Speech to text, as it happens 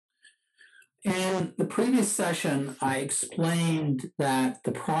In the previous session, I explained that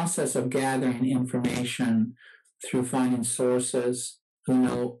the process of gathering information through finding sources who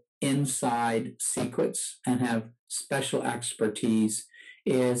know inside secrets and have special expertise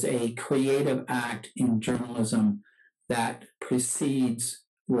is a creative act in journalism that precedes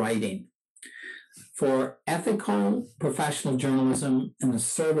writing. For ethical professional journalism in the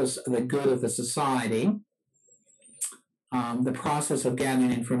service of the good of the society, the process of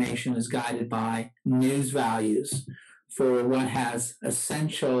gathering information is guided by news values for what has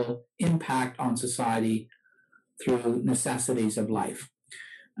essential impact on society through necessities of life.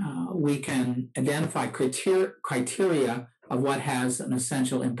 We can identify criteria of what has an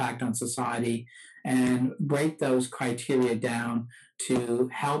essential impact on society and break those criteria down to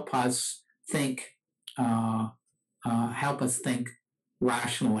help us think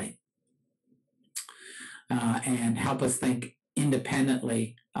rationally. And help us think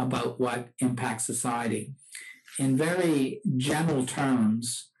independently about what impacts society. In very general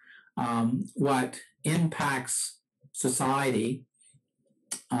terms, what impacts society,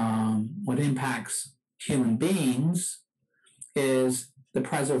 what impacts human beings, is the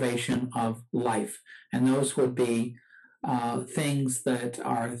preservation of life. And those would be things that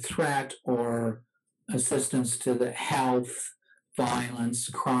are a threat or assistance to the health, violence,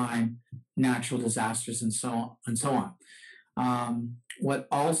 crime, natural disasters, and so on. What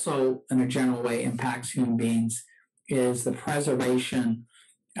also, in a general way, impacts human beings is the preservation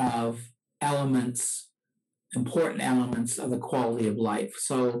of important elements of the quality of life.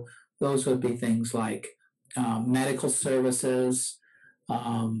 So those would be things like medical services,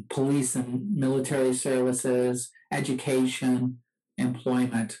 police and military services, education,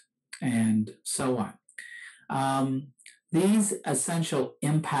 employment, and so on. These essential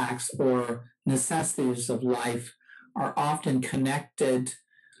impacts or necessities of life are often connected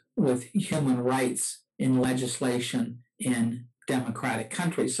with human rights in legislation in democratic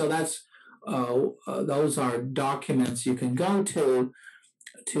countries. So those are documents you can go to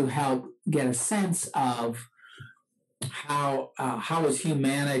help get a sense of how is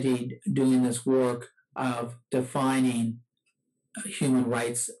humanity doing this work of defining human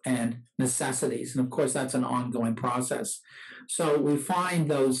rights and necessities. And of course, that's an ongoing process. So we find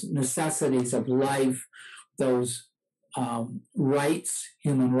those necessities of life, those rights,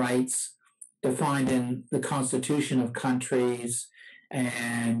 human rights, defined in the Constitution of countries,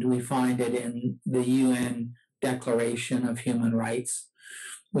 and we find it in the UN Declaration of Human Rights.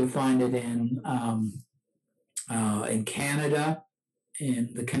 We find it in Canada,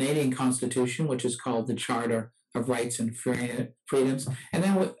 in the Canadian Constitution, which is called the Charter of Rights and Freedoms. And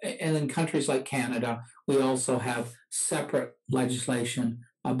then in countries like Canada, we also have separate legislation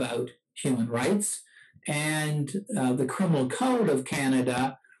about human rights. And the Criminal Code of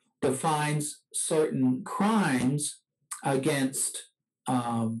Canada defines certain crimes against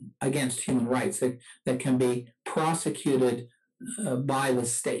human rights that can be prosecuted by the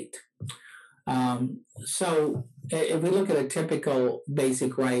state. So if we look at a typical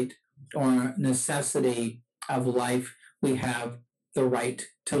basic right or necessity of life, we have the right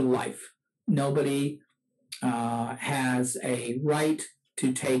to life. Nobody has a right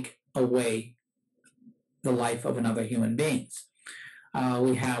to take away the life of another human being.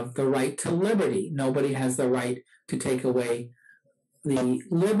 We have the right to liberty. Nobody has the right to take away the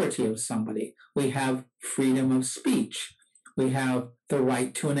liberty of somebody. We have freedom of speech. We have the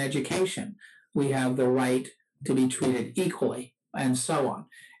right to an education. We have the right to be treated equally, and so on.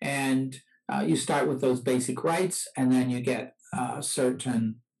 And you start with those basic rights, and then you get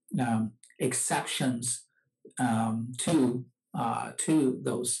certain exceptions to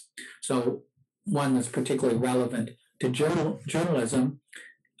those. So one that's particularly relevant to journalism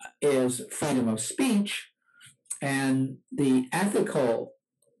is freedom of speech, and the ethical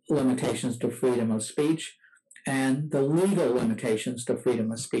limitations to freedom of speech, and the legal limitations to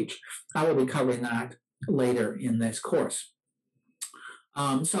freedom of speech. I will be covering that later in this course.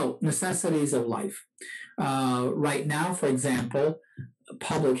 So necessities of life. Right now, for example,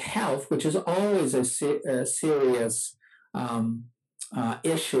 public health, which is always a serious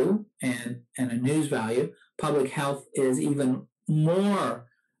issue and a news value, public health is even more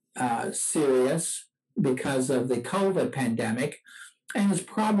serious because of the COVID pandemic, and it's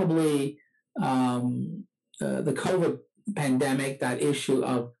probably the COVID pandemic, that issue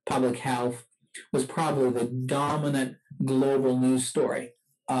of public health, was probably the dominant global news story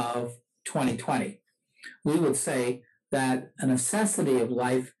of 2020. We would say that a necessity of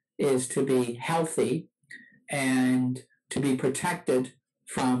life is to be healthy and to be protected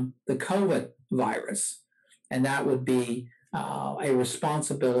from the COVID virus. And that would be a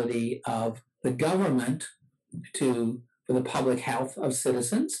responsibility of the government for the public health of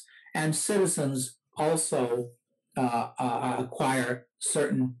citizens, and citizens also acquire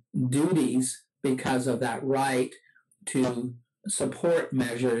certain duties because of that right to support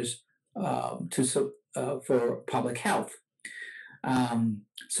measures for public health.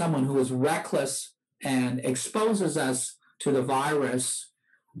 Someone who is reckless and exposes us to the virus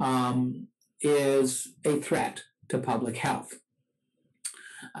is a threat to public health.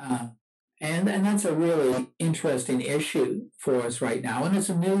 And that's a really interesting issue for us right now, and it's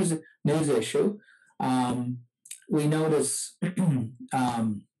a news issue. We notice, and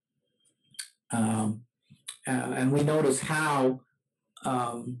we notice how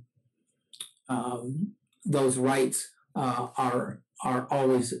those rights are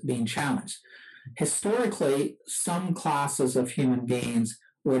always being challenged. Historically, some classes of human beings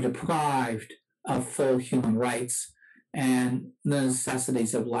were deprived of full human rights and the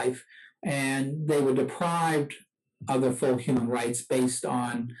necessities of life, and they were deprived of their full human rights based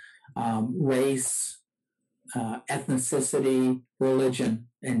on race, ethnicity, religion,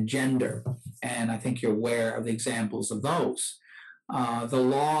 and gender. And I think you're aware of the examples of those. The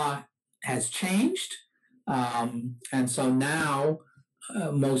law has changed, and so now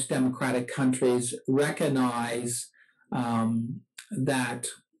most democratic countries recognize that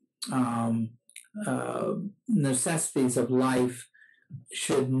necessities of life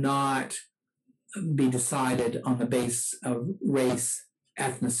should not be decided on the basis of race,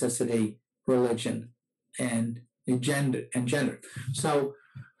 ethnicity, religion, and gender. So,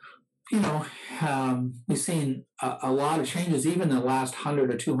 we've seen a lot of changes, even in the last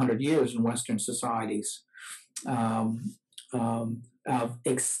 100 or 200 years in Western societies, of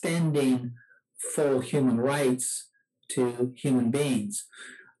extending full human rights to human beings.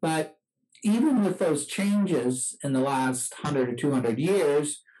 But even with those changes in the last 100 or 200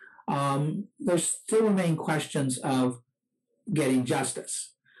 years, there still remain questions of getting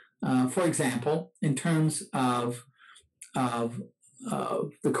justice. For example, in terms of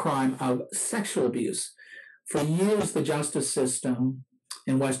the crime of sexual abuse, for years the justice system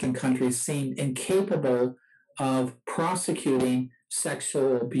in Western countries seemed incapable of prosecuting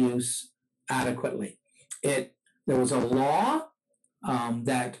sexual abuse adequately. There was a law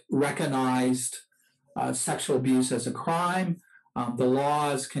that recognized sexual abuse as a crime. The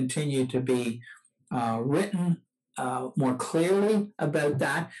laws continue to be written more clearly about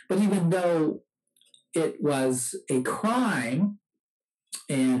that. But even though it was a crime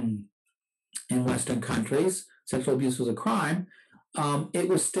in Western countries, sexual abuse was a crime, it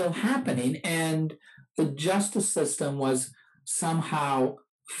was still happening, and the justice system was somehow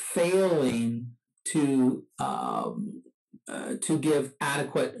failing to give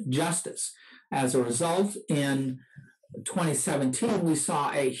adequate justice. As a result, in 2017, we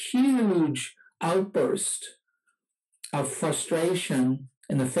saw a huge outburst of frustration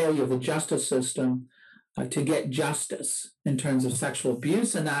in the failure of the justice system to get justice in terms of sexual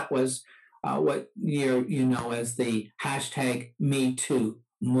abuse, and that was what you know as the hashtag #MeToo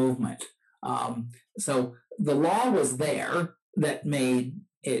movement. So the law was there that made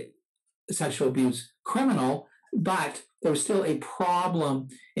it sexual abuse criminal, but there was still a problem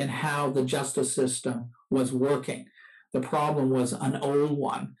in how the justice system was working. The problem was an old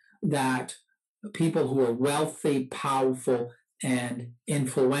one, that people who were wealthy, powerful, and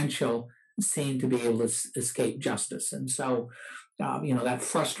influential seemed to be able to escape justice. And so, that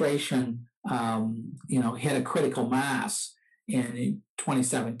frustration, hit a critical mass in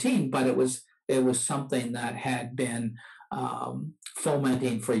 2017, but it was something that had been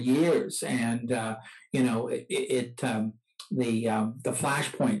fomenting for years, and the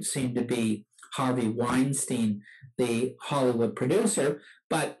flashpoint seemed to be Harvey Weinstein, the Hollywood producer.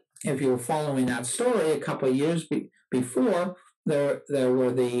 But if you were following that story, a couple of years before, there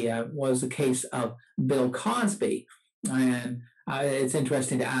was the case of Bill Cosby, and it's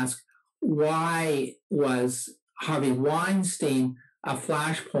interesting to ask, why was Harvey Weinstein a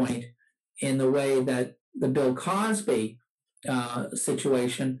flashpoint in the way that the Bill Cosby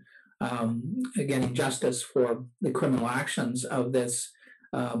situation, getting justice for the criminal actions of this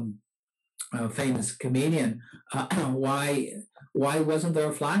famous comedian? Why wasn't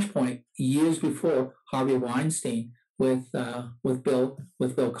there a flashpoint years before Harvey Weinstein with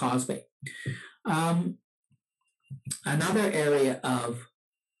Bill Cosby? Another area of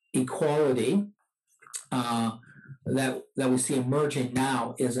equality that we see emerging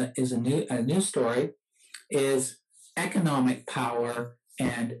now is a new story, is economic power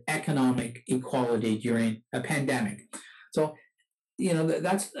and economic equality during a pandemic. So,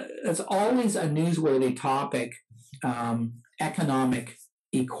 that's always a newsworthy topic, economic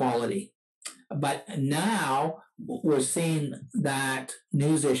equality. But now we're seeing that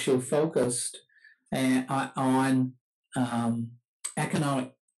news issue focused on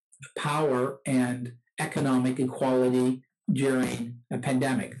economic power and economic equality during a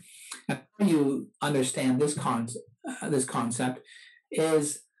pandemic. And how you understand this concept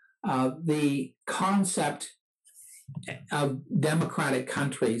is the concept of democratic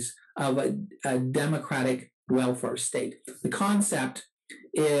countries, of a democratic welfare state. The concept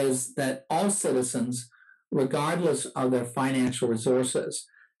is that all citizens, regardless of their financial resources,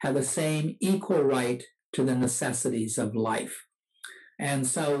 have the same equal right to the necessities of life. And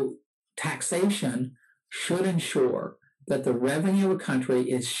so taxation should ensure that the revenue of a country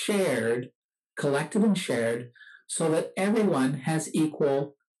is shared, collected and shared, so that everyone has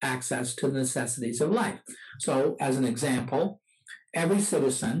equal access to the necessities of life. So, as an example, every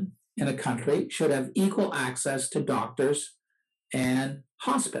citizen in a country should have equal access to doctors and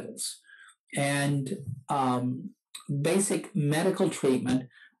hospitals. And basic medical treatment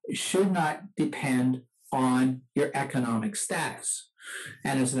should not depend on your economic status.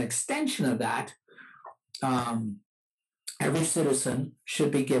 And as an extension of that, every citizen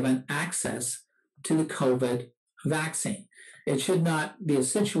should be given access to the COVID vaccine. It should not be a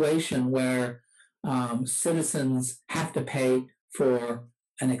situation where citizens have to pay for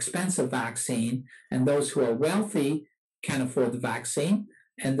an expensive vaccine, and those who are wealthy can afford the vaccine,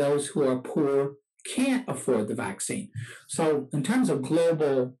 and those who are poor can't afford the vaccine. So, in terms of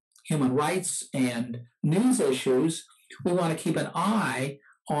global human rights and news issues, we want to keep an eye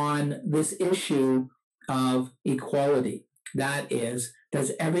on this issue of equality. That is,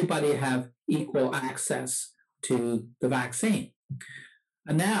 does everybody have equal access to the vaccine?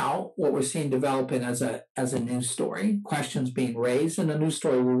 And now, what we're seeing developing as a news story, questions being raised, and a news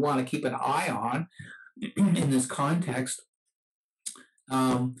story we want to keep an eye on in this context,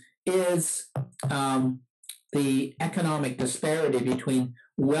 is the economic disparity between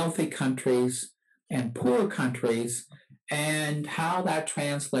wealthy countries and poor countries, and how that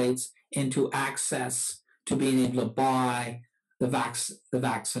translates into access to being able to buy the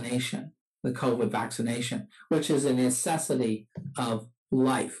vaccination, the COVID vaccination, which is a necessity of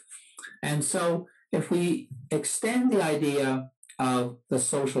life. And so if we extend the idea of the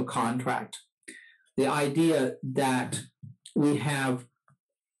social contract, the idea that we have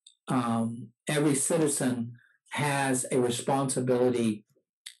every citizen has a responsibility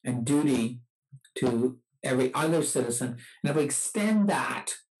and duty to every other citizen, and if we extend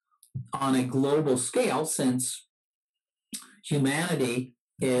that on a global scale, since humanity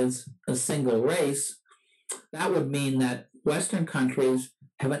is a single race, that would mean that Western countries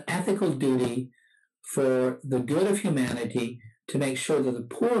have an ethical duty for the good of humanity to make sure that the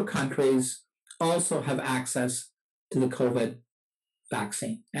poor countries also have access to the COVID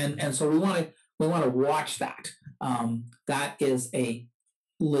vaccine. And so we want to watch that. That is a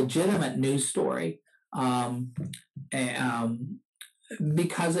legitimate news story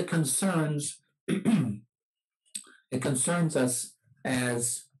because it concerns us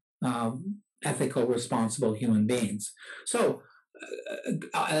as ethical, responsible human beings. So,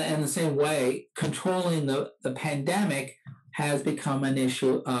 in the same way, controlling the pandemic has become an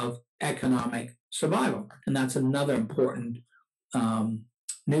issue of economic survival, and that's another important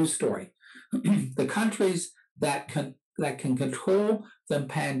news story. The countries that can control the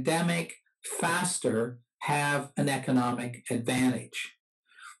pandemic faster have an economic advantage.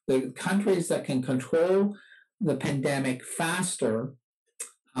 The countries that can control the pandemic faster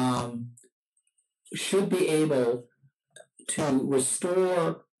should be able to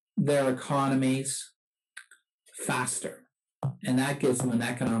restore their economies faster, and that gives them an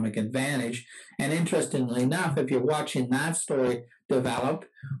economic advantage. And interestingly enough, if you're watching that story develop,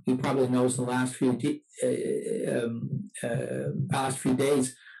 you probably noticed in the last few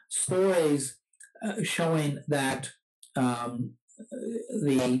days stories showing that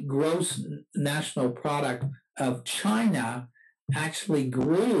the gross national product of China actually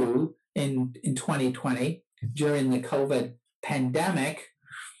grew in 2020 during the COVID pandemic,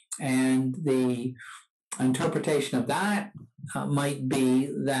 and the interpretation of that might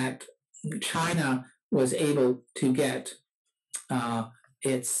be that China was able to get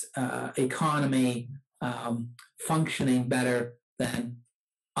its economy functioning better than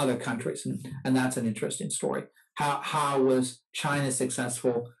other countries, and that's an interesting story. How was China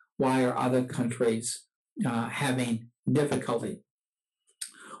successful? Why are other countries having difficulty?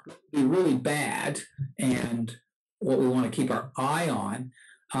 What would be really bad, and what we want to keep our eye on,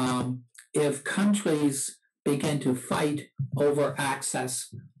 if countries begin to fight over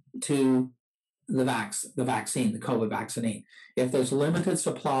access to the vaccine, the COVID vaccine. If there's limited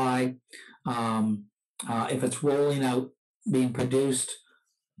supply, if it's rolling out, being produced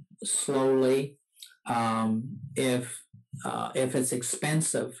slowly, if it's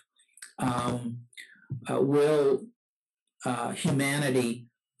expensive, will humanity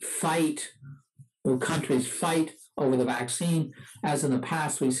fight? Will countries fight over the vaccine? As in the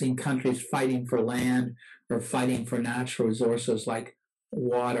past, we've seen countries fighting for land or fighting for natural resources like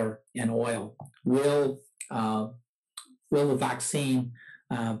water and oil. Will the vaccine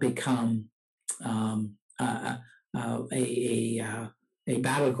become a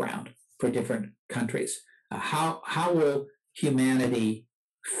battleground for different countries? How will humanity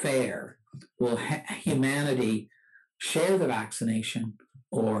fare? Will humanity share the vaccination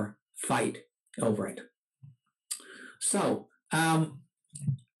or fight over it? So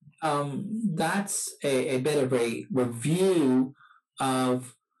that's a bit of a review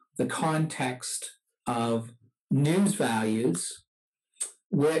of the context of news values,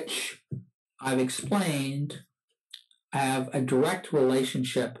 which I've explained have a direct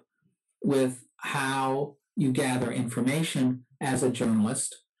relationship with how you gather information as a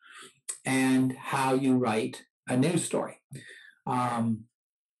journalist and how you write a news story. And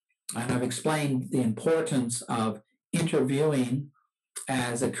I've explained the importance of interviewing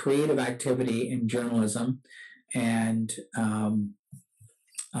as a creative activity in journalism and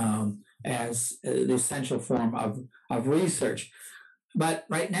as the essential form of research. But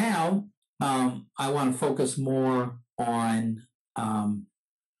right now, I want to focus more on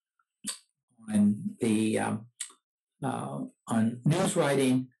news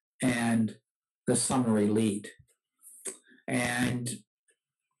writing and the summary lead. And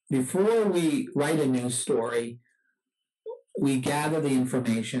before we write a news story, we gather the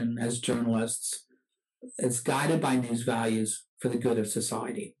information as journalists. It's guided by news values for the good of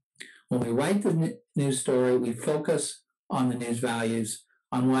society. When we write the news story, we focus on the news values,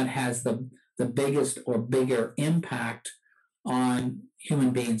 on what has the biggest or bigger impact on human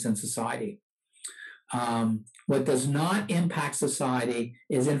beings and society. What does not impact society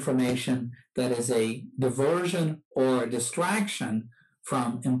is information that is a diversion or a distraction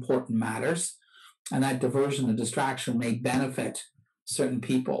from important matters, and that diversion and distraction may benefit certain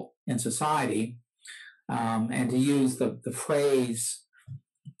people in society. And to use the phrase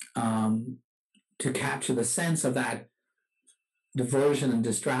to capture the sense of that diversion and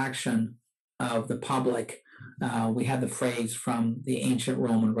distraction of the public, we have the phrase from the ancient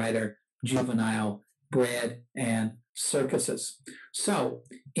Roman writer Juvenal, bread and circuses. So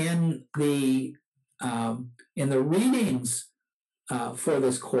in the readings for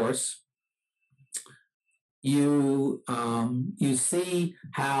this course, you see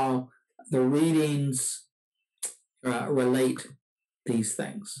how the readings relate these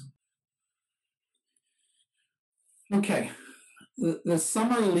things. Okay, the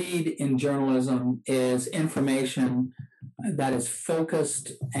summary lead in journalism is information that is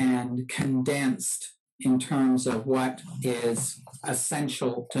focused and condensed in terms of what is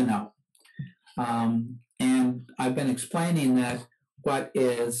essential to know. And I've been explaining that what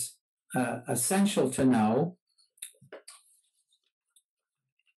is essential to know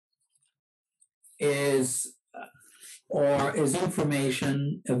is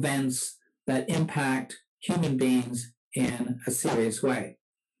information, events that impact human beings in a serious way.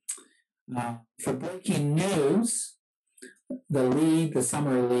 For breaking news, the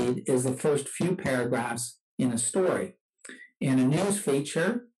summary lead is the first few paragraphs in a story. In a news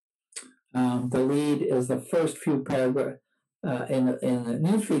feature, the lead is the first few paragraphs. In the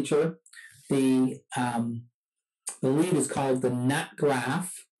news feature, the lead is called the nut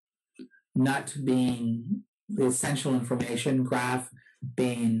graph, nut being the essential information, graph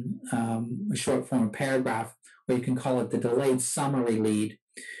being a short form of paragraph, or you can call it the delayed summary lead.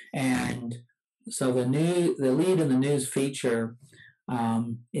 And so the lead in the news feature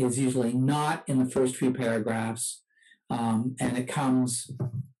is usually not in the first few paragraphs, and it comes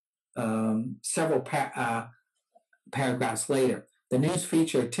several paragraphs later. The news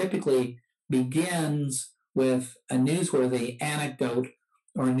feature typically begins with a newsworthy anecdote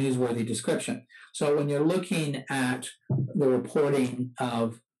or a newsworthy description. So when you're looking at the reporting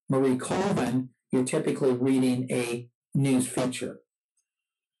of Marie Colvin, you're typically reading a news feature.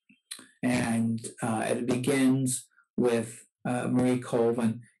 And it begins with Marie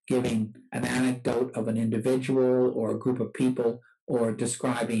Colvin giving an anecdote of an individual or a group of people or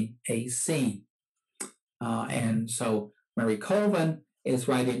describing a scene. And so Marie Colvin is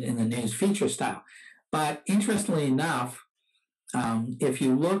writing in the news feature style. But interestingly enough, if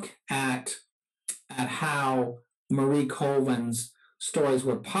you look at how Marie Colvin's stories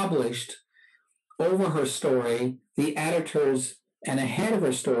were published, over her story, the editors, and ahead of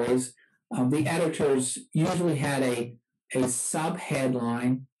her stories, the editors usually had a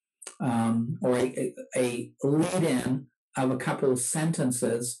sub-headline or a lead-in of a couple of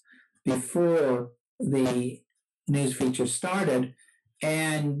sentences before the news feature started,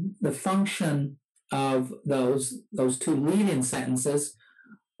 and the function of those two lead-in sentences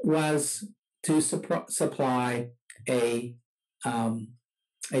was to supply a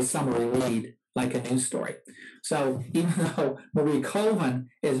summary lead, like a news story. So even though Marie Colvin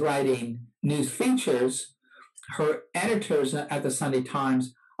is writing news features, her editors at the Sunday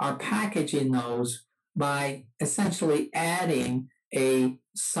Times are packaging those by essentially adding a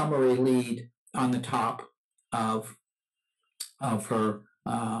summary lead on the top of her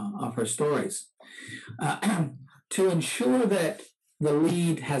stories. To ensure that the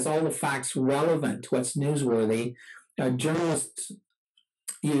lead has all the facts relevant to what's newsworthy, journalists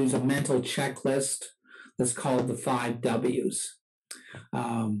use a mental checklist that's called the 5 W's.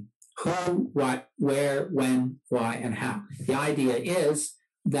 Who, what, where, when, why, and how. The idea is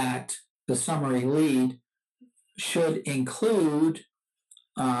that the summary lead should include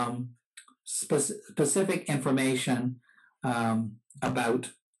specific information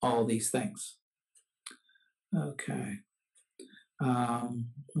about all these things. Okay. Wait a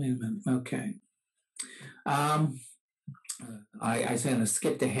minute. Okay. I kind of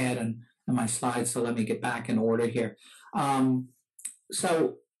skipped ahead in my slides, so let me get back in order here. Looking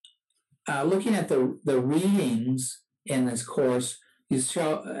at the readings in this course,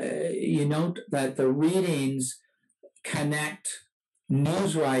 you note that the readings connect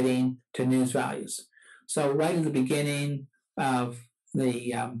news writing to news values. So right at the beginning of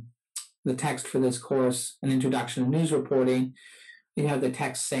the text for this course, an introduction to news reporting, you have the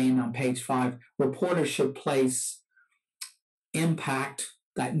text saying on page 5, reporters should place impact,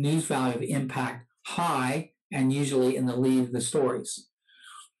 that news value of impact, high, and usually in the lead of the stories.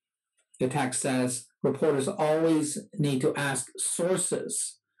 The text says reporters always need to ask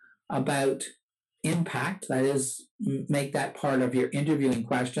sources about impact, that is, make that part of your interviewing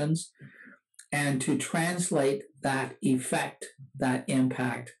questions, and to translate that effect, that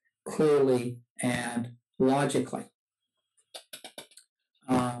impact, clearly and logically.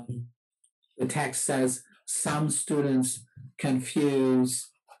 The text says some students confuse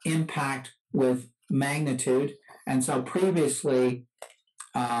impact with magnitude, and so previously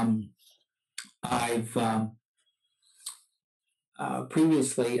I've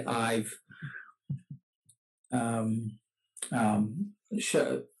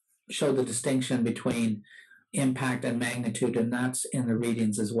showed the distinction between impact and magnitude, and that's in the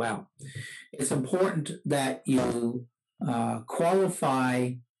readings as well. It's important that you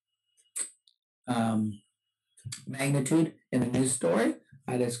qualify magnitude in a news story.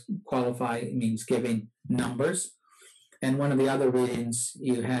 That is, qualify means giving numbers. And one of the other readings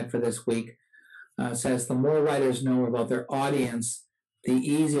you had for this week says the more writers know about their audience, the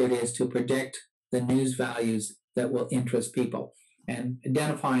easier it is to predict the news values that will interest people. And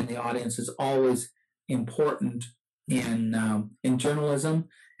identifying the audience is always important in journalism,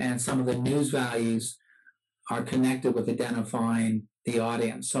 and some of the news values are connected with identifying the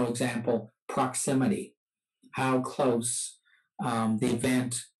audience. So, example, proximity, how close the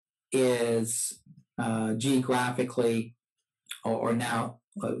event is geographically or now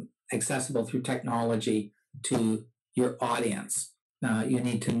accessible through technology to your audience. You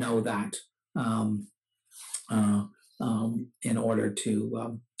need to know that in order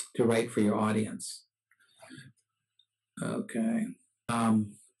to write for your audience. Okay.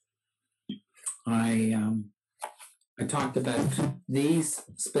 I talked about these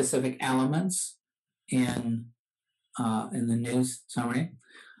specific elements in the news summary.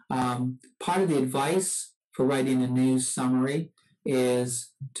 Part of the advice for writing a news summary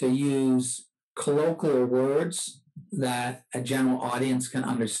is to use colloquial words that a general audience can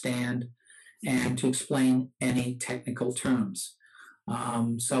understand and to explain any technical terms.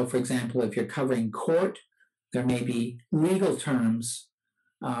 So, for example, if you're covering court, there may be legal terms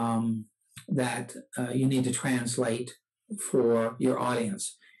that you need to translate for your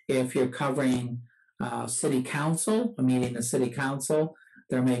audience. If you're covering city council, a meeting of city council,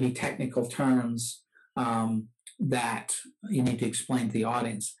 there may be technical terms that you need to explain to the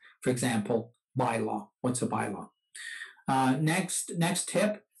audience. For example, bylaw. What's a bylaw? Next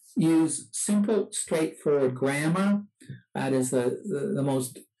tip, use simple, straightforward grammar. That is the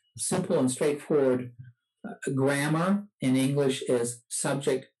most simple and straightforward grammar in English is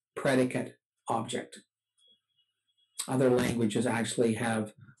subject, predicate, object. Other languages actually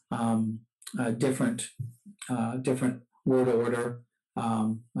have different word order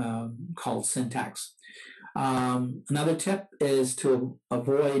called syntax. Another tip is to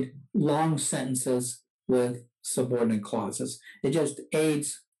avoid long sentences with subordinate clauses. It just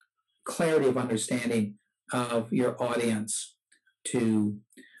aids clarity of understanding of your audience to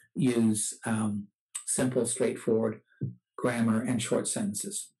use simple, straightforward grammar and short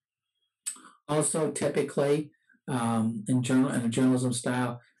sentences. Also, typically, in a journalism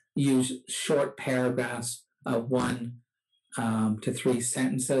style, use short paragraphs of 1 to 3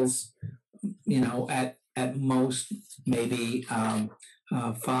 sentences. At most maybe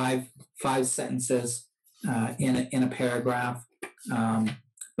 5 sentences in a paragraph.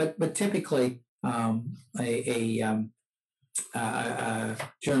 But typically, a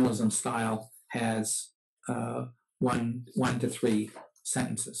journalism style has 1 to 3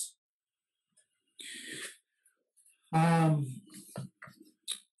 sentences.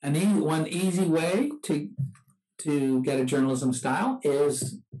 One easy way to get a journalism style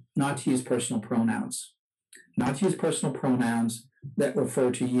is not to use personal pronouns. Not to use personal pronouns that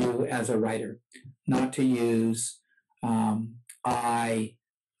refer to you as a writer. Not to use I,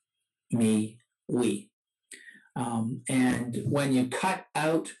 me, we. And when you cut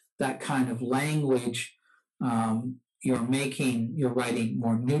out that kind of language, you're making your writing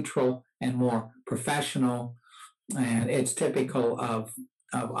more neutral and more professional, and it's typical of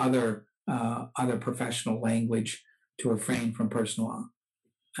other professional language to refrain from personal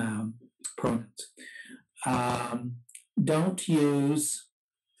pronouns. Don't use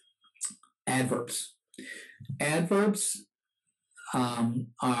adverbs. Adverbs are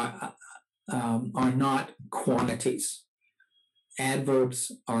not quantities.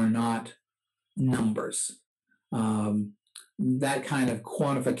 Adverbs are not numbers. That kind of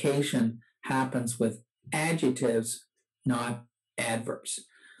quantification happens with adjectives, not adverbs.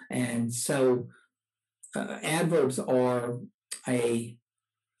 And so adverbs are a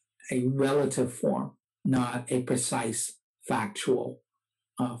relative form, not a precise factual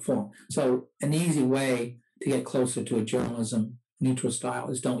form. So an easy way to get closer to a journalism neutral style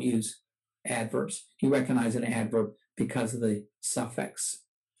is don't use adverbs. You recognize an adverb because of the suffix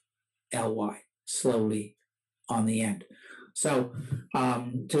ly, slowly, on the end. So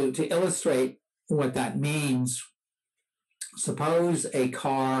to illustrate what that means, suppose a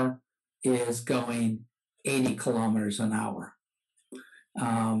car is going 80 kilometers an hour.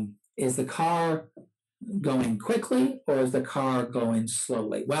 Is the car going quickly or is the car going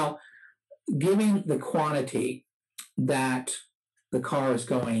slowly? Well, given the quantity that the car is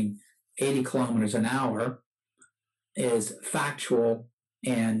going 80 kilometers an hour is factual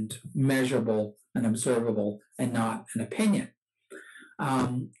and measurable and observable and not an opinion.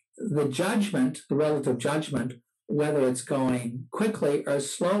 The judgment, the relative judgment, whether it's going quickly or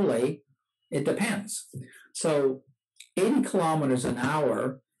slowly, it depends. So 80 kilometers an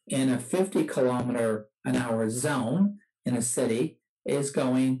hour in a 50 kilometer an hour zone in a city is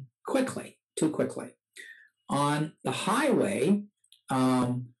going quickly, too quickly. On the highway,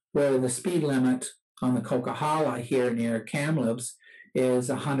 where the speed limit on the Coquihalla here near Kamloops is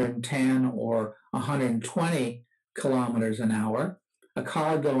 110 or 120 kilometers an hour, a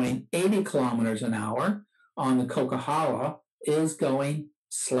car going 80 kilometers an hour on the Coquihalla is going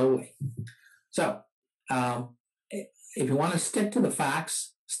slowly. So if you want to stick to the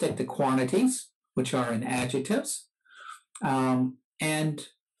facts, stick to quantities, which are in adjectives, and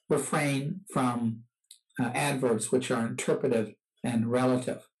refrain from adverbs, which are interpretive and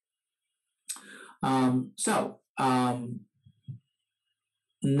relative.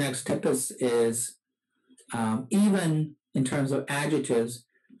 Next tip is even in terms of adjectives,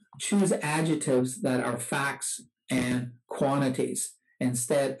 choose adjectives that are facts and quantities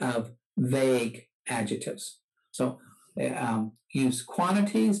instead of vague adjectives. So use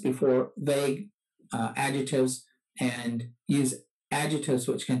quantities before vague adjectives, and use adjectives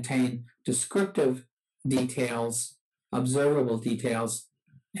which contain descriptive details, observable details,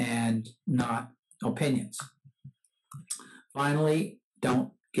 and not opinions. Finally,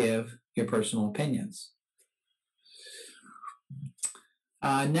 don't give your personal opinions.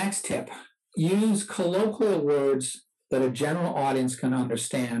 Next tip, use colloquial words that a general audience can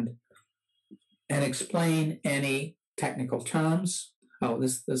understand and explain any technical terms. Oh,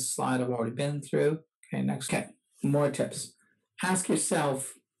 this slide I've already been through. Okay, next. Okay, more tips. Ask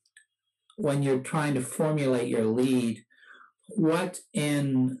yourself when you're trying to formulate your lead, what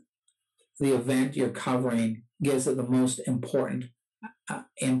in the event you're covering gives it the most important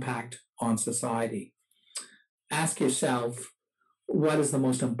impact on society. Ask yourself, what is the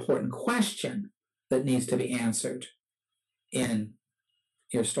most important question that needs to be answered in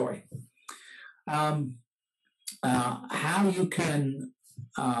your story? how you can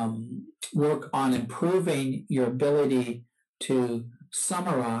work on improving your ability to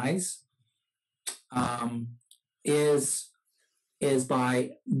summarize is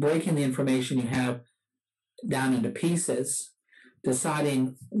by breaking the information you have down into pieces,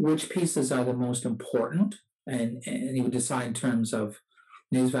 deciding which pieces are the most important, and you would decide in terms of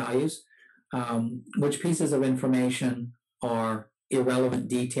news values, which pieces of information are irrelevant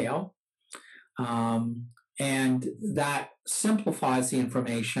detail, and that simplifies the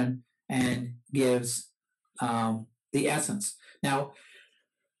information and gives the essence. Now,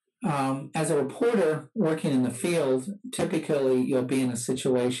 as a reporter working in the field, typically you'll be in a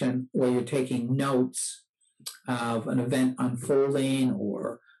situation where you're taking notes of an event unfolding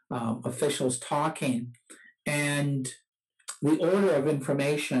or officials talking, and the order of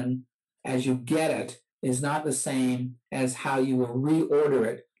information as you get it is not the same as how you will reorder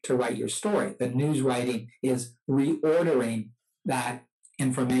it to write your story. The news writing is reordering that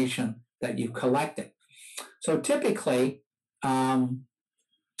information that you've collected. So typically,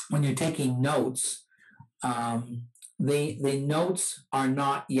 when you're taking notes, the notes are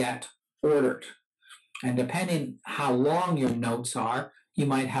not yet ordered. And depending how long your notes are, you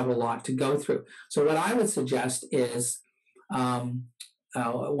might have a lot to go through. So what I would suggest is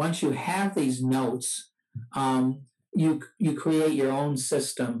once you have these notes, you create your own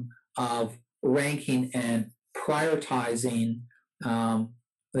system of ranking and prioritizing the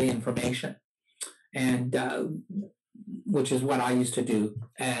information, and which is what I used to do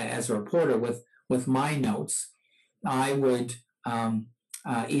as a reporter with my notes. I would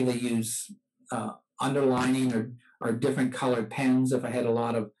either use underlining or different colored pens if I had a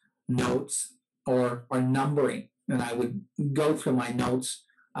lot of notes, or numbering, and I would go through my notes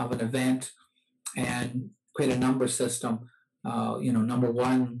of an event and create a number system. Number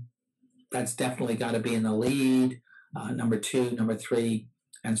one, that's definitely got to be in the lead. Number two, number three,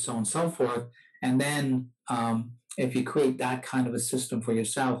 and so on and so forth. And then if you create that kind of a system for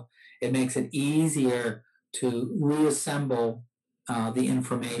yourself, it makes it easier to reassemble the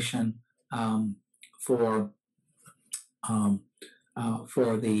information for the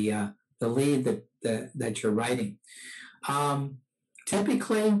lead that you're writing.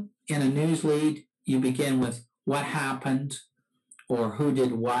 Typically, in a news lead, you begin with what happened or who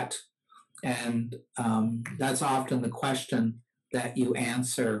did what, and that's often the question that you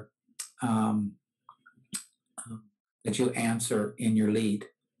answer in your lead.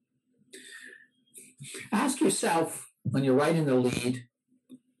 Ask yourself when you're writing the lead,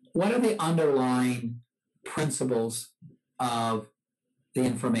 what are the underlying principles of the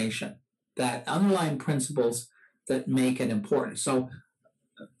information, that underlying principles that make it important? So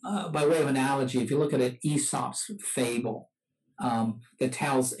by way of analogy, if you look at an Aesop's fable that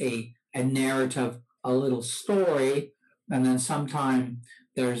tells a narrative, a little story, and then sometime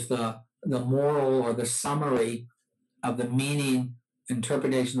there's the moral or the summary of the meaning,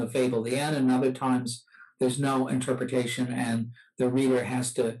 interpretation of the fable at the end, and other times there's no interpretation and the reader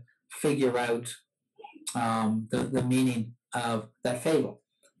has to figure out the meaning of that fable.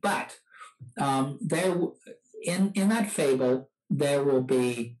 But there, in that fable, there will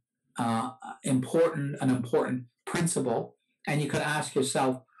be an important principle, and you could ask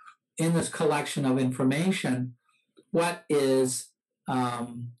yourself, in this collection of information, what are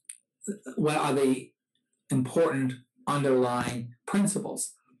the important underlying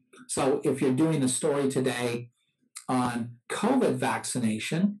principles? So if you're doing a story today on COVID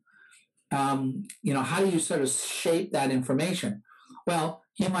vaccination, how do you sort of shape that information? Well,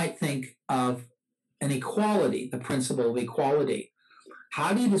 you might think of an equality, the principle of equality.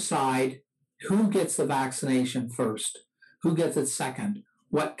 How do you decide who gets the vaccination first? Who gets it second?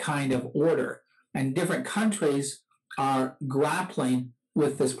 What kind of order? And different countries are grappling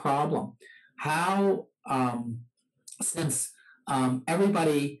with this problem. How, since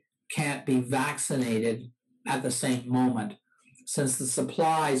everybody can't be vaccinated at the same moment, since the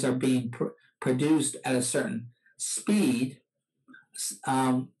supplies are being produced at a certain speed,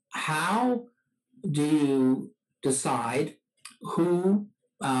 how do you decide who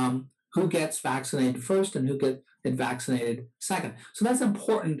gets vaccinated first and who gets vaccinated second? So that's an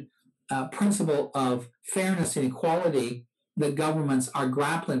important principle of fairness and equality that governments are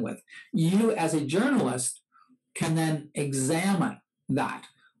grappling with. You, as a journalist, can then examine that.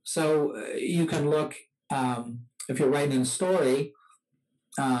 So you can look, if you're writing a story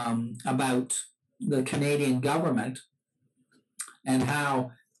about the Canadian government and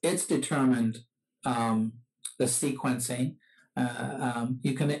how it's determined the sequencing,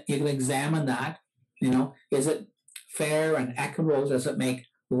 you can examine that. Is it fair and equitable? Does it make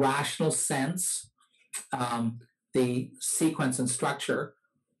rational sense the sequence and structure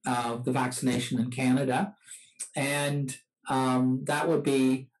of the vaccination in Canada. And that would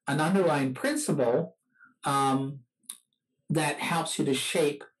be an underlying principle that helps you to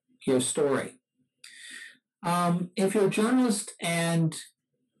shape your story. If you're a journalist and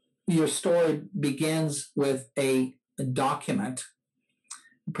your story begins with a document,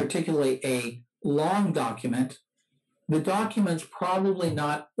 particularly a long document, the document's probably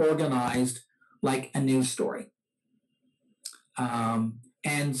not organized like a news story.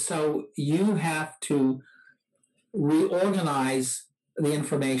 And so you have to reorganize the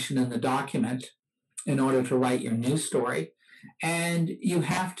information in the document in order to write your news story. And you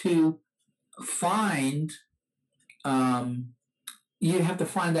have to find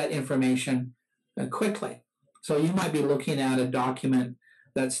that information quickly. So you might be looking at a document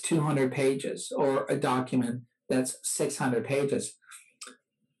that's 200 pages or a document that's 600 pages.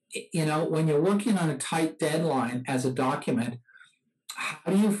 You know, when you're working on a tight deadline as a document,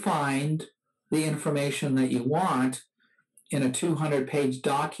 how do you find the information that you want in a 200-page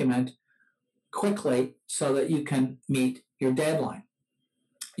document quickly so that you can meet your deadline?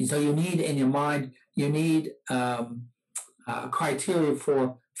 So you need, in your mind, you need criteria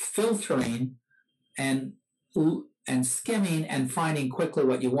for filtering and skimming and finding quickly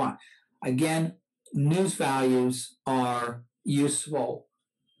what you want. Again, news values are useful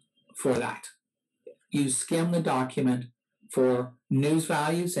for that. You skim the document for news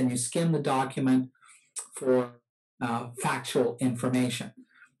values and you skim the document for factual information.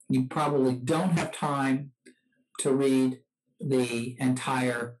 You probably don't have time to read the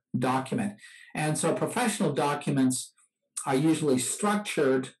entire document. And so professional documents are usually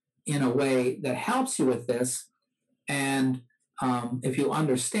structured in a way that helps you with this. And if you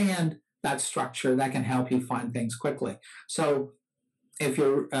understand that structure, that can help you find things quickly. So if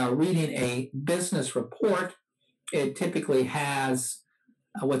you're reading a business report, it typically has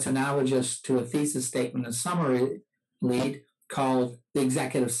what's analogous to a thesis statement, a summary lead called the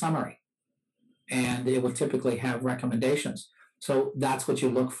executive summary. And it will typically have recommendations. So that's what you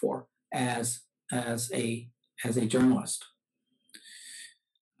look for as a journalist.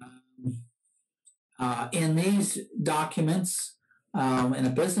 In these documents, in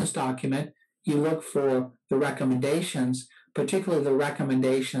a business document, you look for the recommendations, particularly the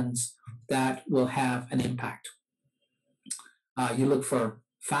recommendations that will have an impact. You look for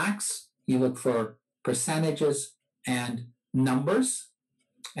facts, you look for percentages and numbers,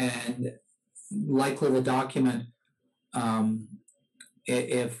 and likely the document,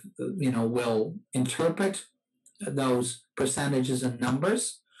 if will interpret those percentages and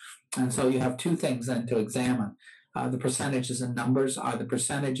numbers. And so you have two things then to examine. The percentages and numbers. Are the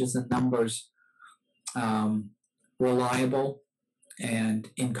percentages and numbers reliable and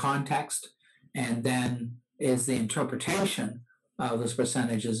in context? And then is the interpretation of those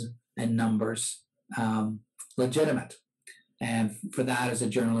percentages and numbers legitimate? And for that, as a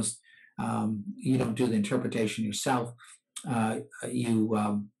journalist, you don't do the interpretation yourself.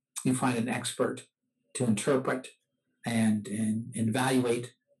 You find an expert to interpret and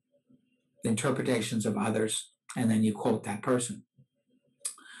evaluate the interpretations of others, and then you quote that person.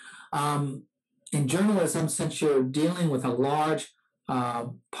 In journalism, since you're dealing with a large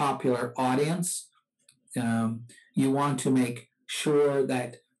popular audience, you want to make sure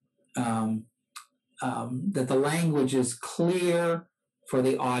that that the language is clear for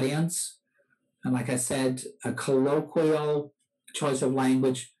the audience. And like I said, a colloquial choice of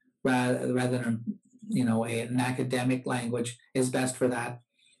language rather than an academic language is best for that.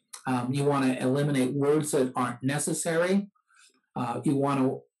 You want to eliminate words that aren't necessary. You want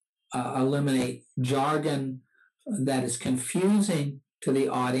to eliminate jargon that is confusing to the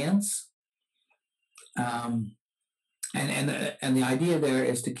audience. And the idea there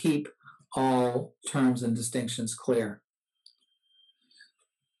is to keep all terms and distinctions clear.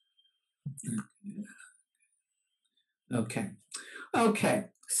 Okay.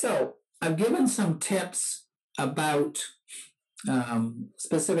 So I've given some tips about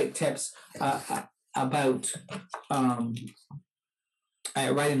specific tips about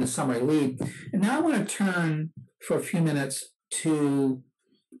writing the summary lead. And now I want to turn for a few minutes to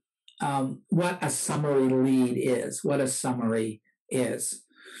what a summary lead is, what a summary is.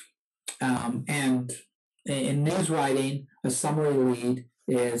 And in news writing, a summary lead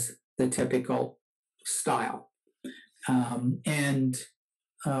is the typical style. And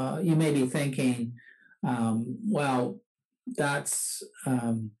you may be thinking, well, that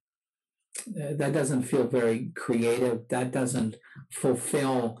doesn't feel very creative. That doesn't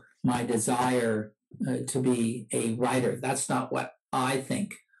fulfill my desire to be a writer. That's not what I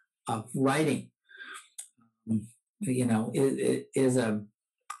think of writing. is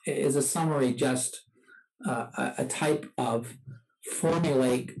a summary just a type of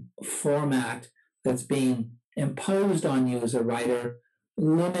format that's being imposed on you as a writer,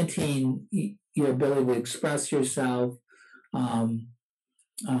 limiting your ability to express yourself, not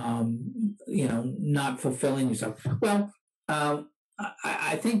fulfilling yourself. Well,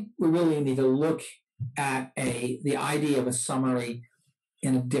 I think we really need to look at the idea of a summary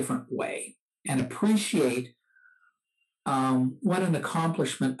in a different way and appreciate what an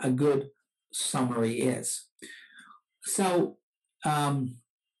accomplishment a good summary is. So,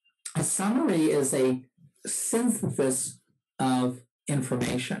 a summary is a synthesis of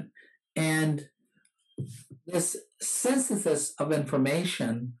information, and this synthesis of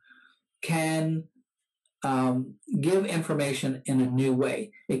information can give information in a new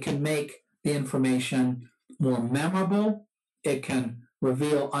way. It can make the information more memorable. It can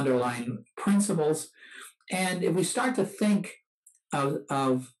reveal underlying principles. And if we start to think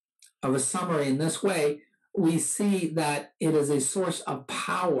of a summary in this way, we see that it is a source of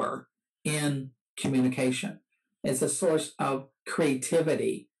power in communication. It's a source of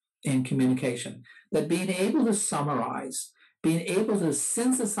creativity in communication. That being able to summarize, being able to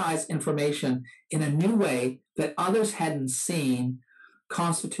synthesize information in a new way that others hadn't seen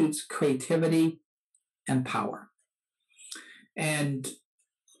constitutes creativity and power. And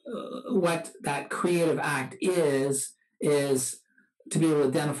what that creative act is to be able to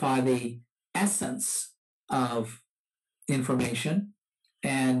identify the essence of information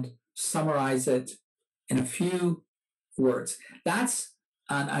and summarize it in a few words. That's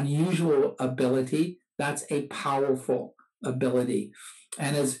an unusual ability. That's a powerful ability.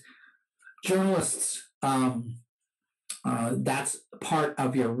 And as journalists, that's part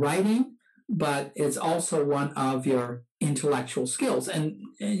of your writing, but it's also one of your intellectual skills. And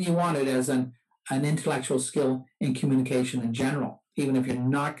you want it as an intellectual skill in communication in general, even if you're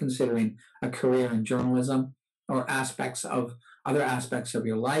not considering a career in journalism or other aspects of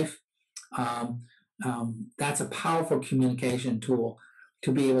your life. That's a powerful communication tool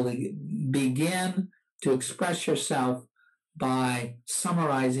to be able to begin to express yourself by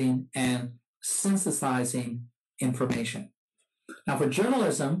summarizing and synthesizing information. Now, for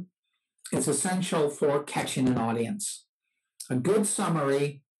journalism, it's essential for catching an audience. A good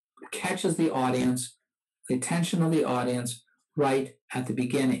summary catches the audience, the attention of the audience, right at the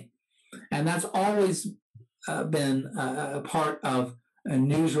beginning. And that's always been a part of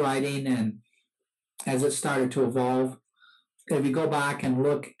news writing, and as it started to evolve. If you go back and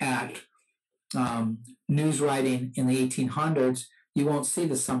look at news writing in the 1800s, you won't see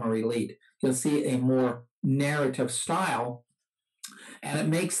the summary lead. You'll see a more narrative style, and it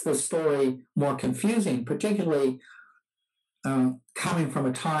makes the story more confusing, particularly coming from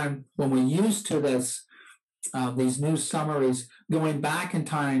a time when we're used to these news summaries, going back in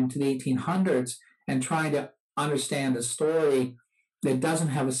time to the 1800s and trying to understand a story that doesn't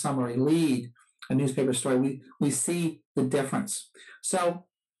have a summary lead, a newspaper story. We see the difference. So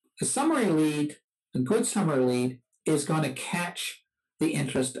a summary lead, a good summary lead, is going to catch the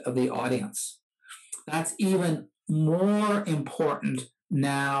interest of the audience. That's even more important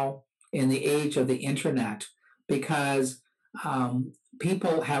now in the age of the internet, because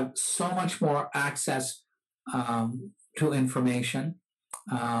people have so much more access to information.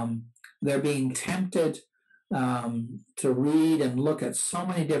 They're being tempted to read and look at so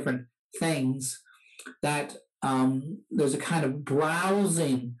many different things that there's a kind of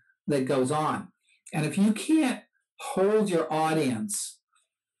browsing that goes on. And if you can't hold your audience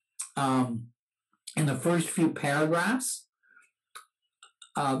in the first few paragraphs,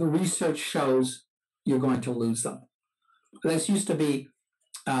 the research shows you're going to lose them. This used to be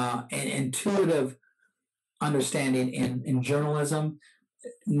an intuitive understanding in journalism.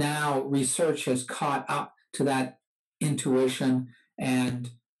 Now research has caught up to that intuition, and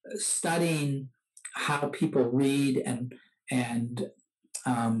studying how people read and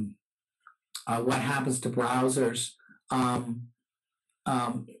what happens to browsers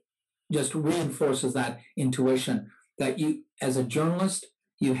just reinforces that intuition that you, as a journalist,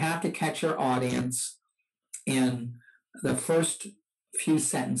 you have to catch your audience in the first few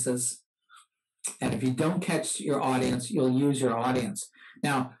sentences. And if you don't catch your audience, you'll use your audience.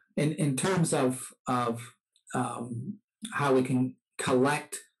 Now, in terms of how we can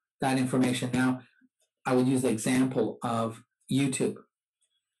collect that information, now I would use the example of YouTube.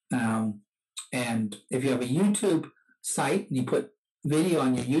 And if you have a YouTube site and you put video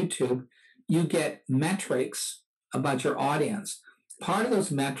on your YouTube, you get metrics about your audience. Part of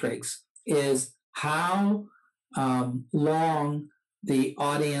those metrics is how long the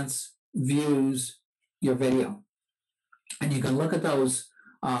audience views your video. And you can look at those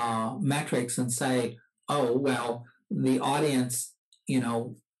metrics and say, oh, well, the audience,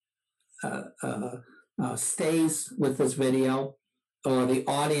 stays with this video, or the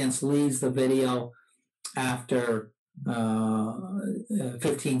audience leaves the video after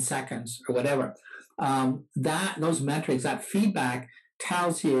 15 seconds or whatever. Those metrics, that feedback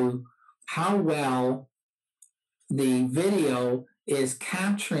tells you how well the video is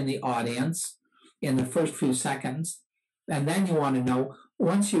capturing the audience in the first few seconds. And then you want to know,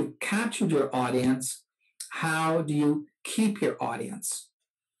 once you've captured your audience, how do you keep your audience?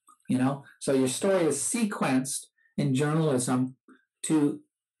 So your story is sequenced in journalism to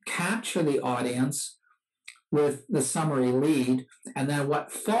capture the audience with the summary lead, and then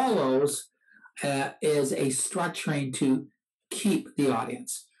what follows is a structuring to keep the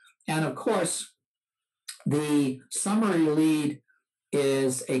audience. And of course, the summary lead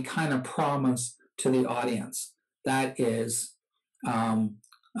is a kind of promise to the audience. That is,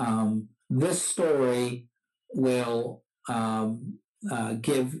 this story will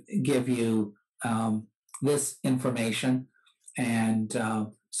give you this information, and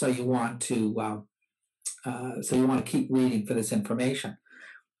so you want to keep reading for this information.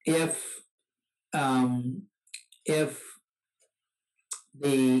 If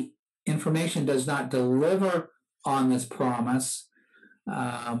the information does not deliver on this promise,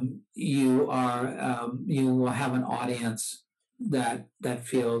 you will have an audience that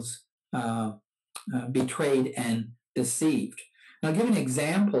feels betrayed and deceived. Now, I'll give an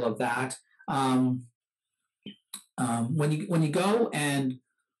example of that. When you go to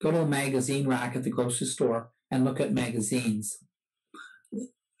a magazine rack at the grocery store and look at magazines,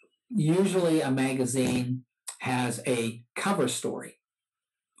 usually a magazine has a cover story.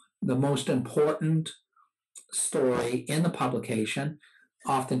 The most important story in the publication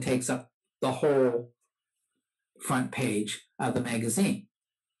often takes up the whole front page of the magazine.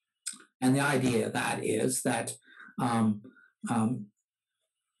 And the idea of that is that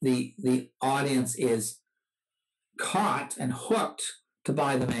the audience is caught and hooked to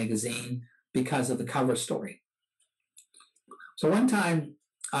buy the magazine because of the cover story. So one time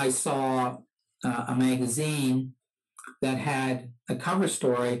I saw a magazine that had a cover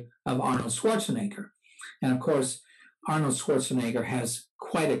story of Arnold Schwarzenegger. And of course, Arnold Schwarzenegger has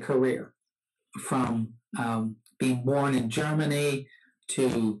quite a career, from being born in Germany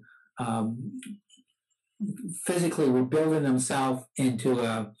to physically rebuilding himself into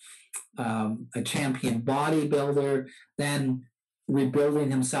a champion bodybuilder, then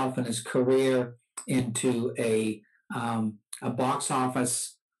rebuilding himself in his career into a box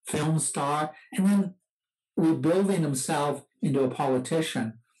office film star, and then rebuilding himself into a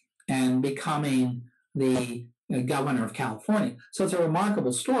politician and becoming the governor of California. So it's a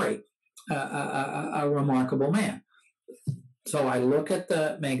remarkable story, a remarkable man. So I look at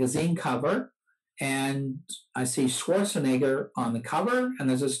the magazine cover and I see Schwarzenegger on the cover, and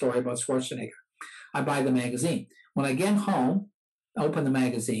there's a story about Schwarzenegger. I buy the magazine. When I get home, open the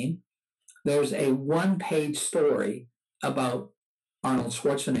magazine, there's a one-page story about Arnold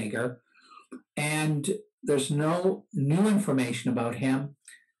Schwarzenegger, and there's no new information about him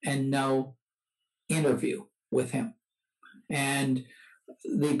and no interview with him. And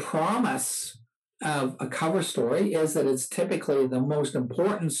the promise of a cover story is that it's typically the most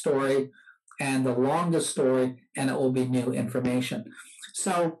important story and the longest story, and it will be new information.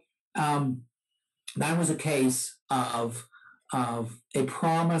 So that was a case of a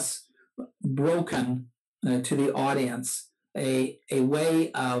promise broken to the audience, a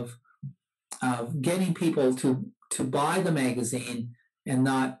way of getting people to buy the magazine and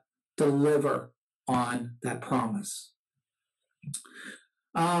not deliver on that promise.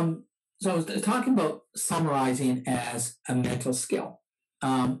 So I was talking about summarizing as a mental skill.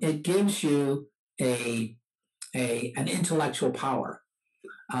 It gives you an intellectual power,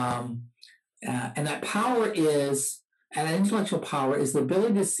 and that power is, and an intellectual power is the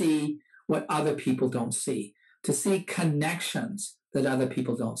ability to see what other people don't see, to see connections that other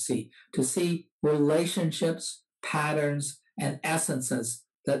people don't see, to see relationships, patterns, and essences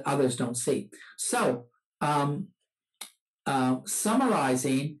that others don't see. So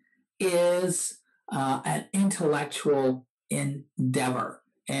summarizing is an intellectual endeavor,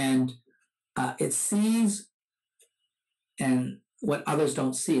 and it sees and what others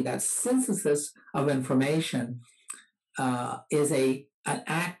don't see. That synthesis of information is an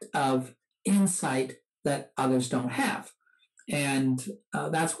act of insight that others don't have, and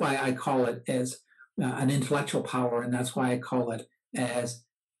that's why I call it as an intellectual power, and that's why I call it as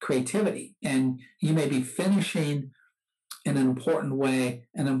creativity. And you may be finishing in an important way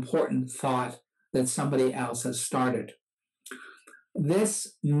an important thought that somebody else has started.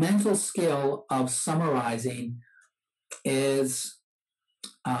 This mental skill of summarizing is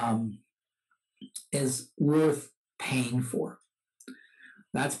worth paying for.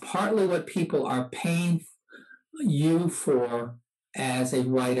 That's partly what people are paying you for as a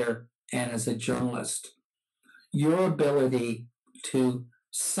writer and as a journalist. Your ability to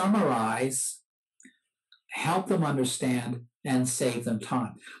summarize, help them understand, and save them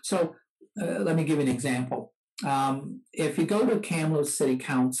time. So let me give you an example. If you go to Kamloops City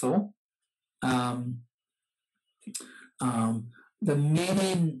Council, the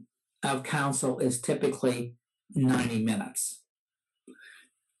meeting of council is typically 90 minutes.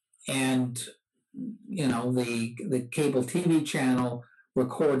 And, you know, the cable TV channel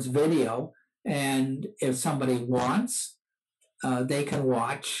records video, and if somebody wants, they can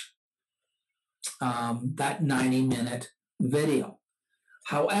watch that 90-minute video.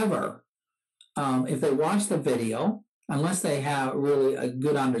 However, if they watch the video, unless they have really a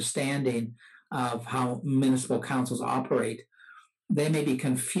good understanding of how municipal councils operate, they may be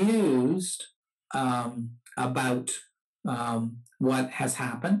confused about what has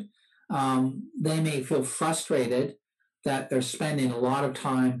happened. They may feel frustrated that they're spending a lot of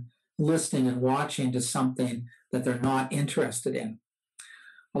time listening and watching to something that they're not interested in.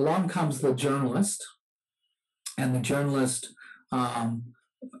 Along comes the journalist, and the journalist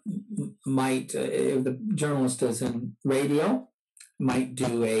might, if the journalist is in radio, might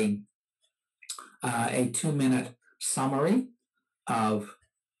do a 2-minute summary of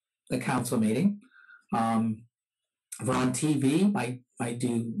the council meeting. If on TV, might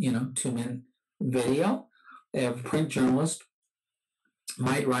do 2-minute video. A print journalist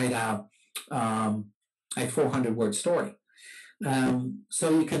might write a 400-word story. So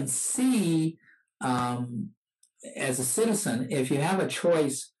you can see, as a citizen, if you have a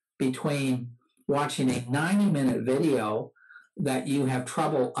choice between watching a 90-minute video that you have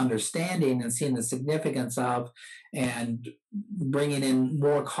trouble understanding and seeing the significance of and bringing in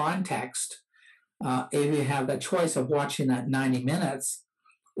more context, if you have the choice of watching that 90 minutes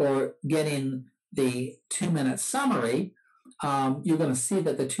or getting the 2-minute summary, you're going to see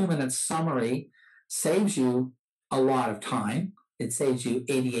that the 2-minute summary saves you a lot of time. It saves you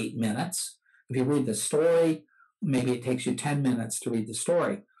 88 minutes. If you read the story, maybe it takes you 10 minutes to read the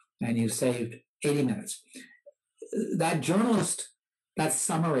story, and you've saved 80 minutes. That journalist, that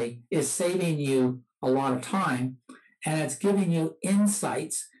summary is saving you a lot of time, and it's giving you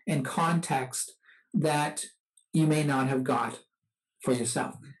insights and context that you may not have got for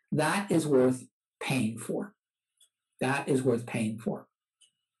yourself. That is worth paying for. That is worth paying for.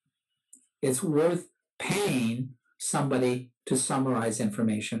 It's worth paying somebody to summarize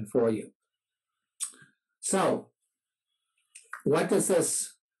information for you. So, what does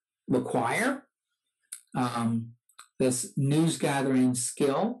this require? This news gathering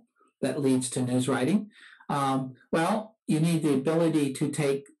skill that leads to news writing. Well, you need the ability to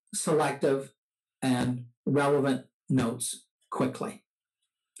take selective and relevant notes quickly.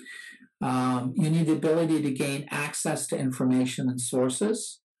 You need the ability to gain access to information and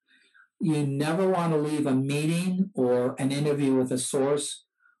sources. You never want to leave a meeting or an interview with a source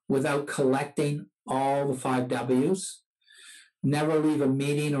without collecting all the 5 W's. Never leave a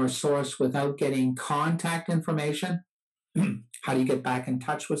meeting or source without getting contact information. How do you get back in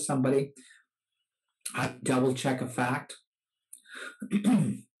touch with somebody? How do you double check a fact?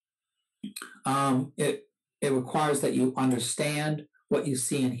 It requires that you understand what you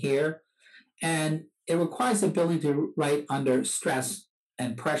see and hear, and it requires the ability to write under stress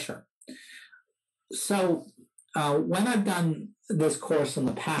and pressure. So when I've done this course in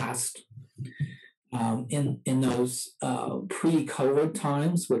the past, in those pre-COVID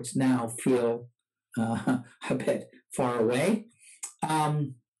times, which now feel a bit far away,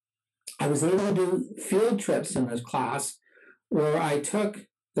 I was able to do field trips in this class where I took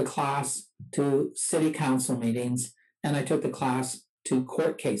the class to city council meetings and I took the class to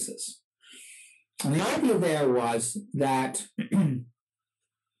court cases. And the idea there was that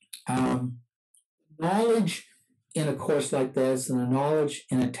knowledge in a course like this and the knowledge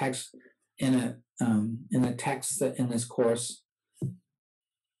in a text in this course,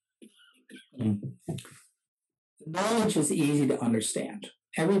 knowledge is easy to understand.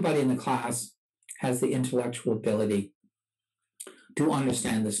 Everybody in the class has the intellectual ability to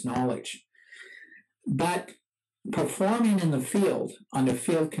understand this knowledge. But performing in the field under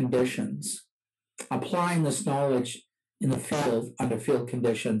field conditions, applying this knowledge in the field under field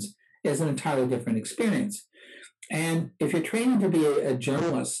conditions is an entirely different experience. And if you're training to be a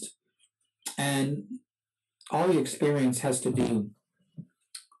journalist and all your experience has to do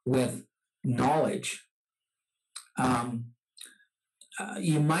with knowledge,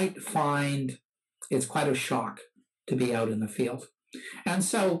 you might find it's quite a shock to be out in the field. And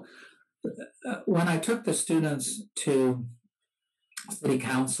so when I took the students to city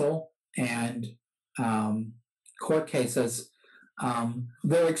council and court cases,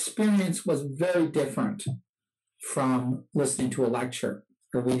 their experience was very different from listening to a lecture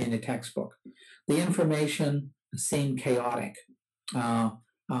or reading a textbook. The information seemed chaotic.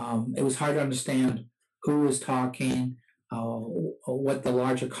 It was hard to understand who was talking, what the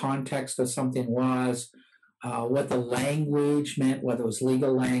larger context of something was, what the language meant, whether it was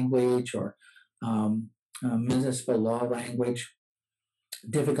legal language or municipal law language,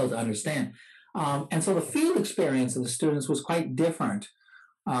 difficult to understand. And so the field experience of the students was quite different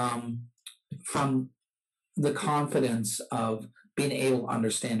from the confidence of being able to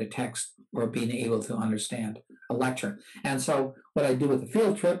understand a text or being able to understand a lecture. And so what I do with the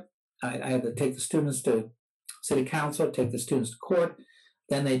field trip, I had to take the students to city council, take the students to court,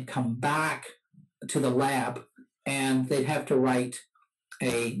 then they'd come back to the lab and they'd have to write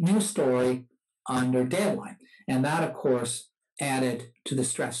a news story under deadline. And that, of course, added to the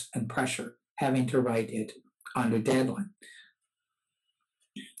stress and pressure, having to write it under deadline.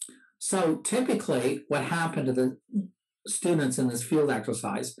 So typically what happened to the students in this field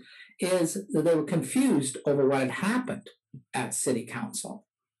exercise is that they were confused over what had happened at city council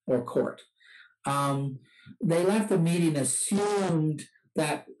or court. They left the meeting assumed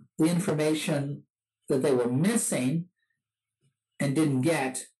that the information that they were missing and didn't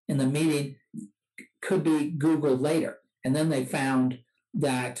get in the meeting could be Googled later. And then they found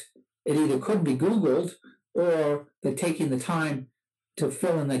that it either couldn't be Googled or that taking the time to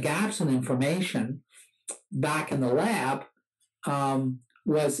fill in the gaps in information back in the lab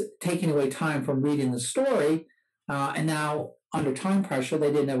was taking away time from reading the story. And now, under time pressure,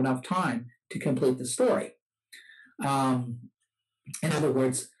 they didn't have enough time to complete the story. In other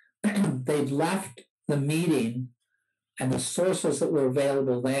words, they'd left the meeting and the sources that were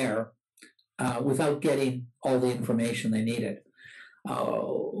available there without getting all the information they needed.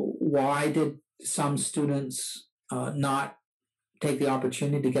 Why did some students not take the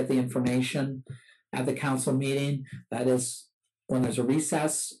opportunity to get the information at the council meeting? That is, when there's a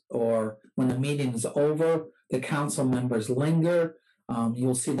recess or when the meeting is over, the council members linger.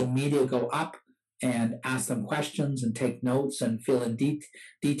 You'll see the media go up and ask them questions and take notes and fill in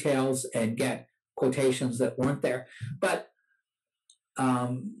details and get quotations that weren't there. But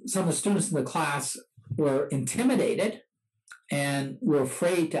some of the students in the class were intimidated and were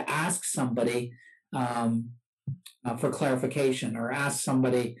afraid to ask somebody for clarification or ask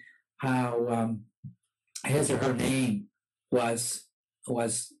somebody how his or her name was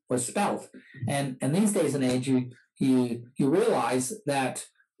spelled. And these days and age, you realize that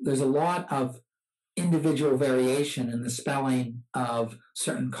there's a lot of individual variation in the spelling of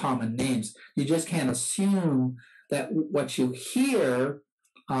certain common names. You just can't assume that what you hear,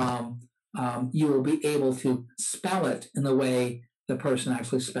 you will be able to spell it in the way the person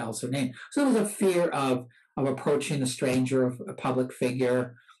actually spells their name. So there's a fear of approaching a stranger, a public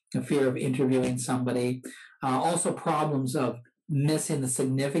figure, a fear of interviewing somebody. Also problems of missing the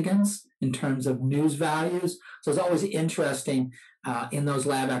significance in terms of news values. So it's always interesting in those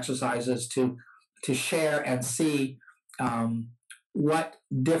lab exercises to share and see what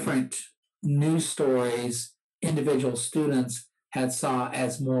different news stories individual students had saw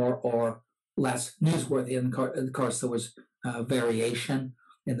as more or less newsworthy. And of course, there was variation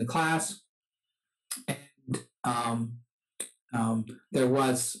in the class. And there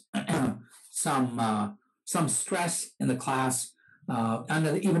was some stress in the class,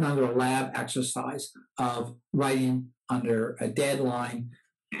 even under a lab exercise of writing under a deadline,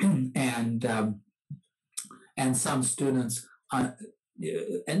 and some students, and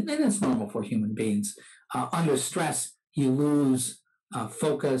it's normal for human beings, under stress, you lose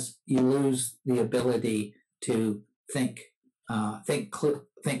focus, you lose the ability to think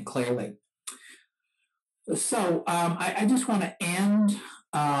clearly. So I just want to end.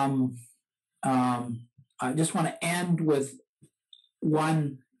 I just want to end with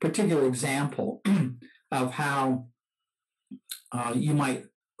one particular example of how you might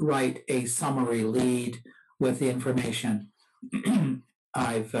write a summary lead with the information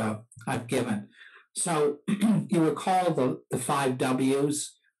I've given. So you recall the 5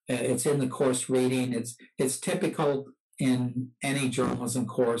 W's. It's in the course reading. It's typical in any journalism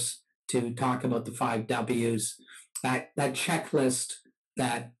course to talk about the 5 W's. That checklist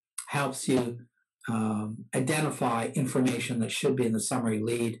that helps you identify information that should be in the summary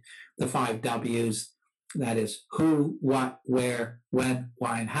lead. The 5 W's. That is who, what, where, when,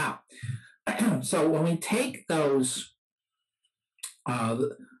 why, and how. So when we take those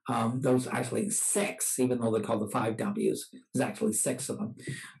actually 6, even though they're called the 5 W's, there's actually 6 of them.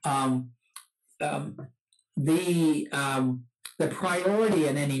 The priority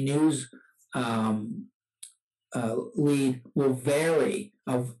in any news lead will vary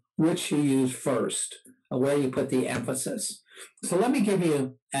of which you use first, or where you put the emphasis. So let me give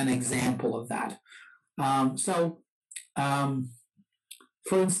you an example of that.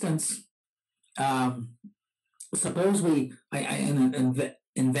 For instance, suppose I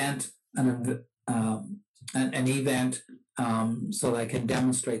invent an event so that I can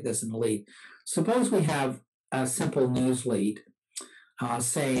demonstrate this in the lead. Suppose we have a simple news lead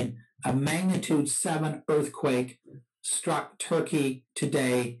saying a magnitude 7 earthquake struck Turkey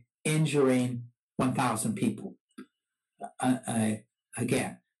today, injuring 1,000 people.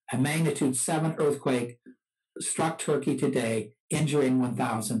 Again, a magnitude 7 earthquake struck Turkey today, injuring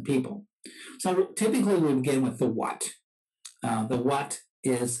 1,000 people. So typically we begin with the what. The what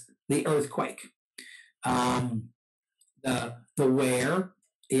is the earthquake. The where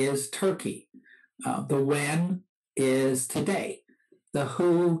is Turkey. The when is today. The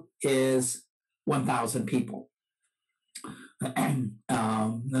who is 1,000 people.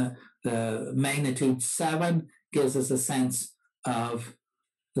 The magnitude 7 gives us a sense of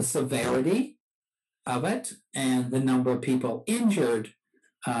the severity of it, and the number of people injured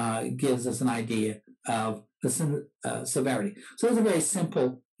gives us an idea of the severity. So it's a very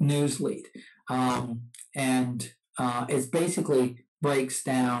simple news lead, and it basically breaks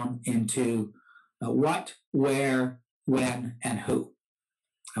down into what, where, when, and who.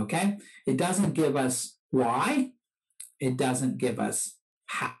 Okay? It doesn't give us why. It doesn't give us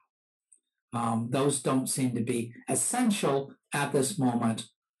how. Those don't seem to be essential at this moment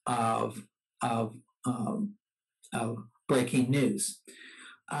of breaking news.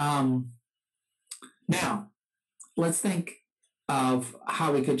 Now, let's think of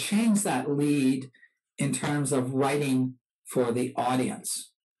how we could change that lead in terms of writing for the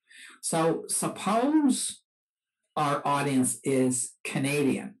audience. So suppose our audience is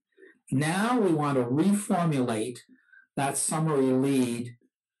Canadian. Now we want to reformulate that summary lead,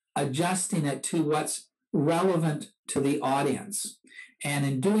 adjusting it to what's relevant to the audience. And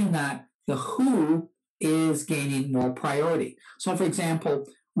in doing that, the who is gaining more priority. So for example,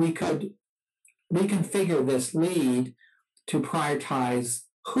 we could reconfigure this lead to prioritize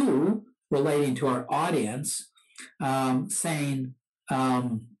who relating to our audience, saying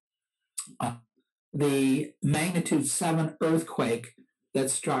the magnitude 7 earthquake that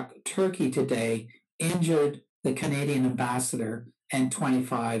struck Turkey today injured the Canadian ambassador and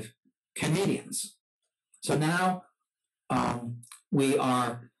 25 Canadians. So now we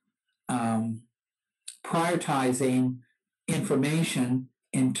are prioritizing information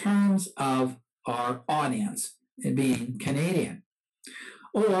in terms of our audience, being Canadian.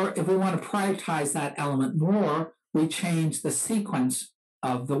 Or if we want to prioritize that element more, we change the sequence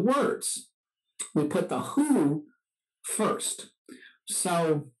of the words. We put the who first.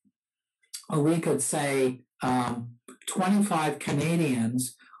 So we could say 25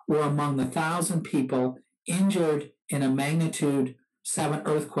 Canadians were among the 1,000 people injured in a magnitude 7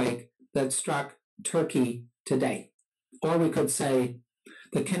 earthquake that struck Turkey today. Or we could say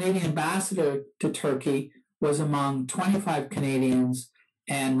the Canadian ambassador to Turkey was among 25 Canadians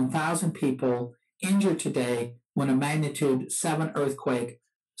and 1,000 people injured today when a magnitude 7 earthquake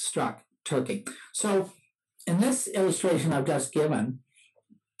struck Turkey. So in this illustration I've just given,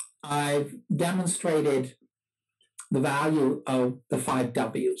 I've demonstrated the value of the 5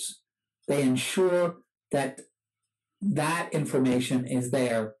 W's. They ensure that that information is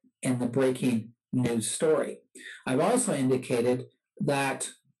there in the breaking news story. I've also indicated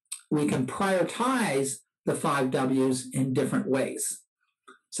that we can prioritize the 5 W's in different ways.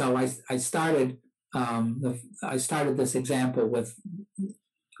 So I started this example with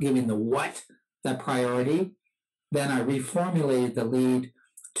giving the what the priority. Then I reformulated the lead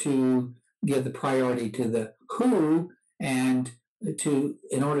to give the priority to the who, and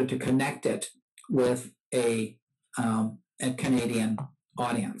in order to connect it with a Canadian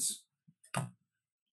audience.